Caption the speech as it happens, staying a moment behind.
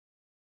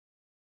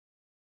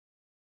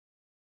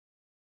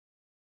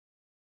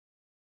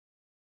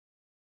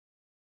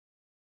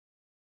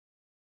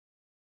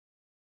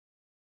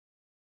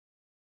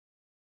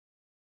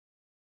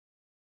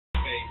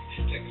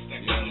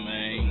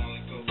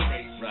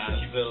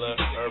Rodzilla,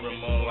 Urban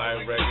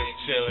Moonlight Records,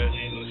 chilling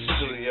in the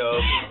studio.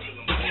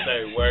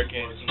 Stay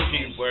working,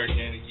 keep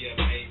working.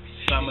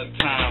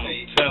 Summertime,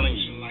 I'm telling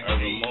you,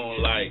 Urban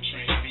Moonlight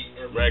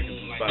Records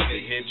is about to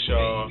hit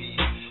y'all.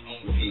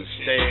 We're gonna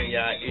stay in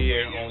y'all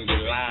ear, on your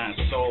line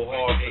so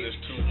hard for this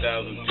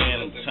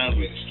 2010. I'm telling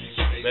you,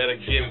 better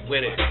get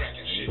with it.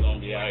 You're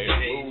gonna be out here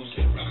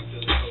losing.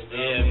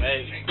 Yeah, man.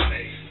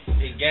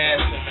 It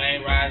gassing,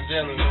 man.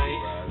 Rodzilla,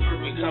 man.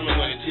 We coming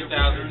with it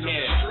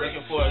 2010.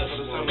 Looking forward to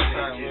the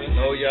summertime, man.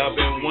 Know y'all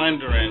been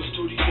wondering,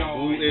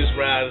 who is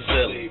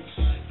Rodzilla?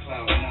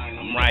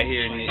 I'm right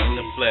here in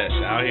the flesh,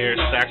 out here in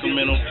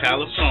Sacramento,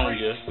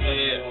 California. Yeah. You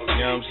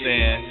know what I'm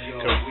saying?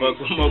 Come fuck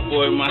with my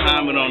boy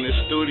Muhammad on this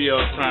studio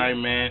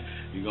time, man.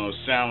 You're gonna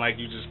sound like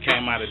you just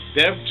came out of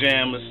Def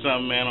Jam or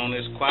something, man, on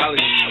this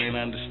quality. You ain't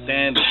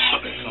understand it.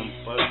 Come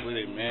fuck with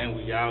it, man.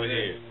 We out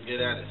here.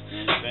 Get at it.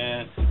 You know what I'm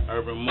saying?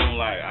 Urban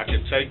Moonlight. I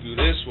can take you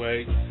this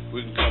way.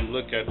 We can come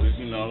look at the,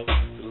 you know,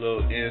 the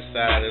little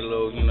inside, the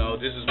little, you know,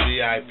 this is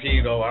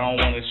VIP though. I don't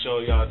want to show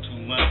y'all too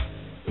much.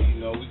 But, you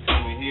know, we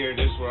come in here.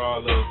 This where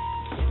all the,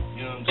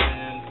 you know what I'm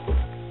saying?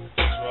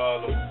 This where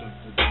all the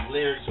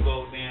lyrics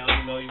go down.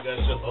 You know, you got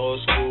your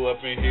old school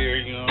up in here.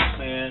 You know what I'm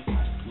saying?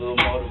 A little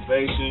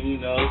motivation, you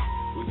know.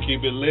 We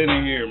keep it lit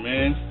in here,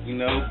 man. You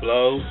know,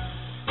 blow.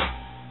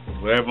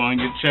 Whatever on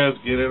your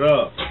chest, get it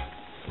up.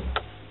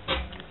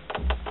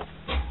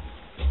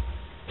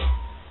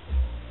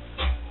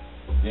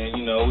 Then,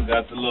 you know, we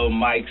got the little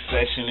mic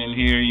session in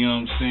here, you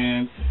know what I'm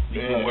saying?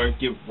 You can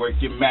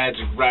work your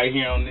magic right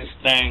here on this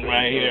thing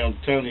right here. I'm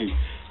telling you.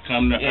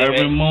 Come to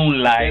Urban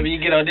Moonlight. When you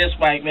get on this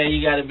mic, man,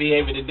 you got to be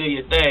able to do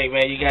your thing,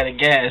 man. You got to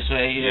gas,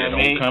 man. You know what I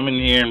mean? Don't come in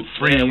here and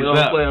freeze up. You know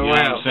what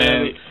I'm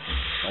saying?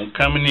 Don't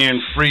come in here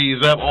and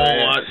freeze up.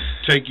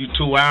 Take you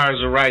 2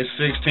 hours to write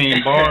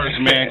 16 bars,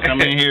 man.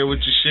 Come in here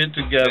with your shit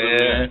together,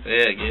 man.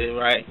 Yeah, get it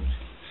right.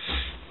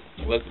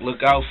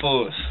 Look out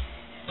for us.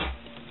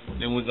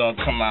 Then we're going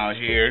to come out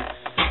here.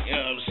 You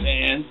know what I'm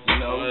saying? You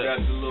know, we got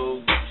the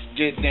little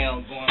get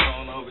down going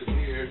on over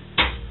here.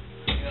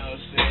 You know what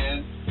I'm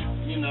saying?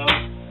 You know,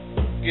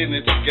 getting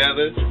it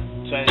together.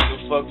 Trying to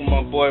fuck with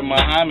my boy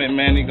Muhammad,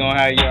 man. He going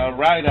to have y'all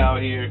right out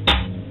here.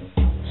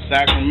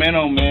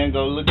 Sacramento, man.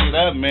 Go look it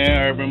up,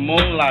 man. Urban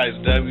Moonlights.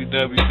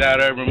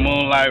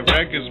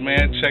 www.urbanmoonlightrecords,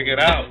 man. Check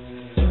it out.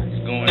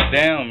 It's going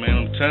down, man.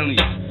 I'm telling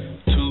you.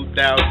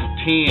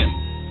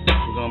 2010.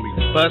 We're going to be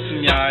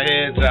busting y'all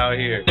heads out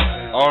here.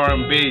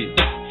 R&B,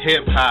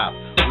 hip-hop.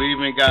 We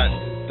even got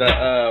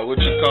the, we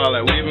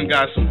even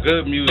got some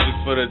good music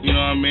for the, you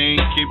know what I mean?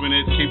 Keep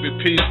it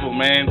peaceful,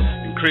 man.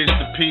 Increase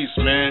the peace,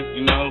 man.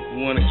 You know,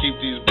 we want to keep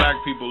these black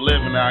people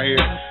living out here.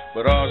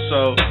 But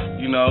also,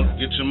 you know,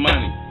 get your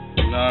money.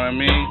 You know what I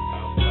mean?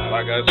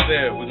 Like I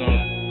said, we're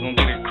gonna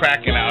get it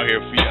cracking out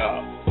here for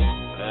y'all.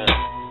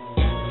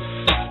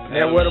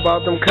 Man, what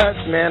about them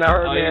cuts, man? I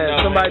heard, man,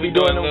 somebody be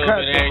doing them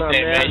cuts or something,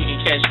 man. You can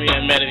catch me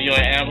at Meadowview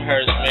in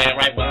Amherst, man,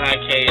 right behind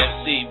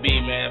KFCB,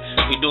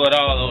 man. We do it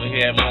all over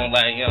here at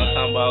Moonlight, you know what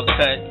I'm talking about?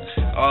 Cut,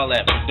 all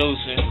that,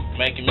 producing,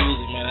 making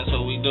music, man, that's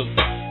what we do.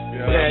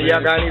 Yeah,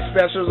 y'all got any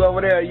specials over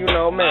there, you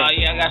know, man?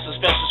 Yeah, I got some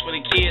specials for the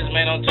kids,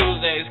 man. On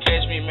Tuesdays,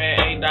 catch me,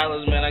 man,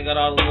 $8, man. I got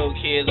all the little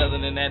kids. Other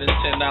than that, it's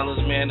 $10,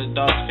 man. The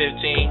dog,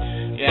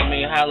 $15. You know what I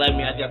mean? Holla at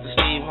me. I got the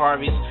Steve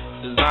Harveys,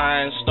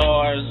 design,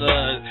 stars,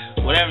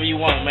 whatever you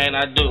want, man,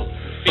 I do.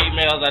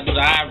 Females, I do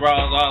the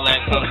eyebrows, all that.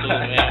 Come through,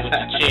 man, with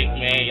the chick,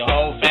 man. Your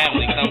whole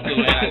family come through,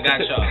 man. I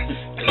got y'all.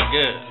 It's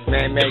good.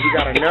 Man, you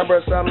got a number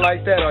or something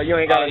like that? Or you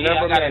ain't got a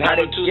number, man? How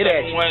they get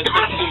at you?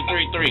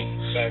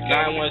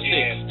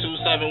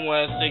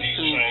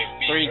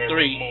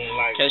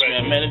 916-271-6233. Catch me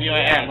at Meadowview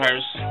in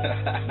Amherst.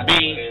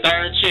 B,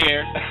 third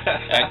chair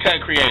at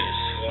Cut Creators.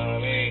 You know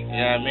what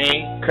I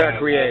mean? Cut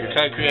Creators.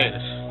 Cut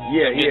Creators.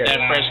 Yeah. Get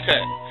that fresh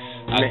cut.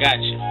 I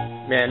got you.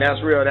 Man, that's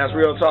real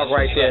talk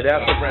right there.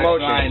 That's a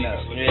promotion.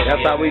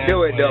 That's how we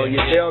do it, though. You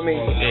feel me?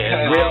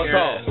 Yeah, real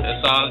talk.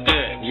 That's all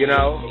good. You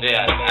know?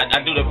 Yeah,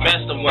 I do the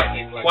best of work.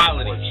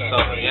 Quality. So,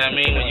 you know what I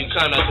mean? When you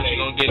come, that's what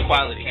you're going to get,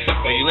 quality.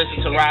 When you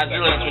listen to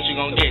Rodzilla, that's what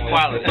you're going to get,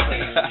 quality.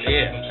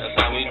 Yeah,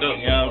 that's how we do it.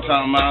 You know what I'm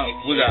talking about?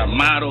 We got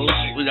models,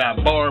 we got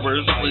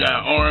barbers, we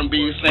got R&B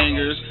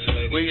singers.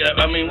 We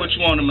got, what you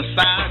want, a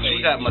massage?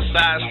 We got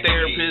massage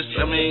therapists.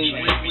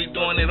 We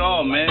doing it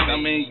all, man.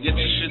 Get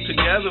your shit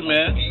together,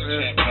 man.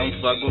 Come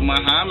fuck with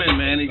Muhammad,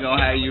 man. He gonna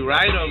have you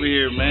right over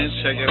here, man.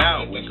 Check it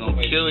out. We gonna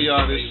kill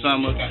y'all this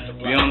summer.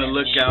 Be on the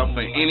lookout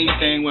for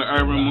anything with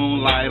Urban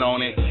Moonlight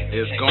on it.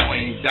 It's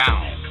going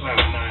down.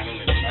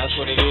 That's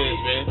what it is,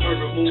 man.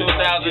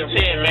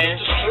 2010, man.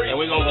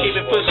 And we're gonna keep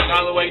it pushing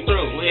all the way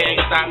through. We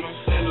ain't stopping.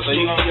 So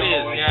you gonna see it,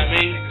 you know what I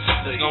mean?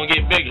 It's gonna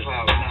get bigger.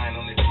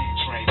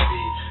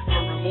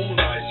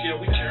 Moonlight,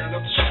 yeah, we tearing up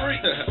the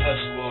streets.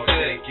 Us boys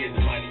ain't getting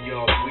money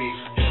all week.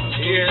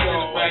 Cheers in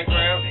the background.